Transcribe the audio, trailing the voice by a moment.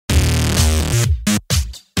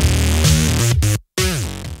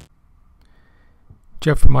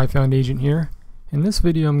Jeff from iFoundAgent here. In this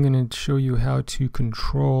video I'm going to show you how to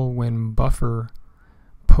control when Buffer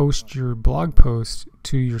posts your blog post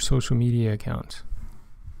to your social media account.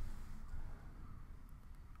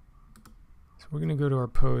 So we're going to go to our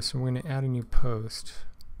post and we're going to add a new post.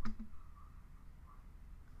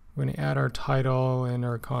 We're going to add our title and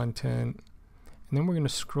our content, and then we're going to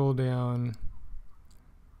scroll down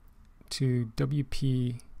to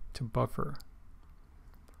WP to Buffer.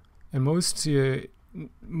 And most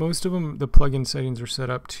of them, the plugin settings are set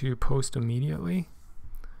up to post immediately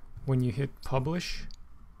when you hit publish.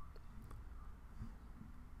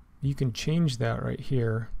 You can change that right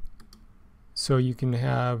here, so you can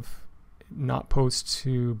have not post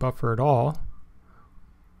to Buffer at all,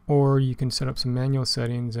 or you can set up some manual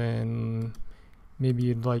settings, and maybe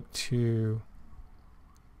you'd like to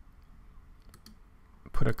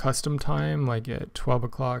put a custom time like at 12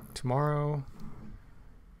 o'clock tomorrow,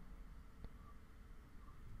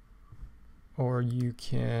 or you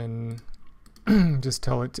can just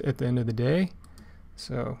tell it at the end of the day.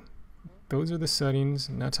 So those are the settings,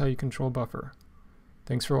 and that's how you control Buffer.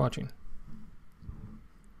 Thanks for watching.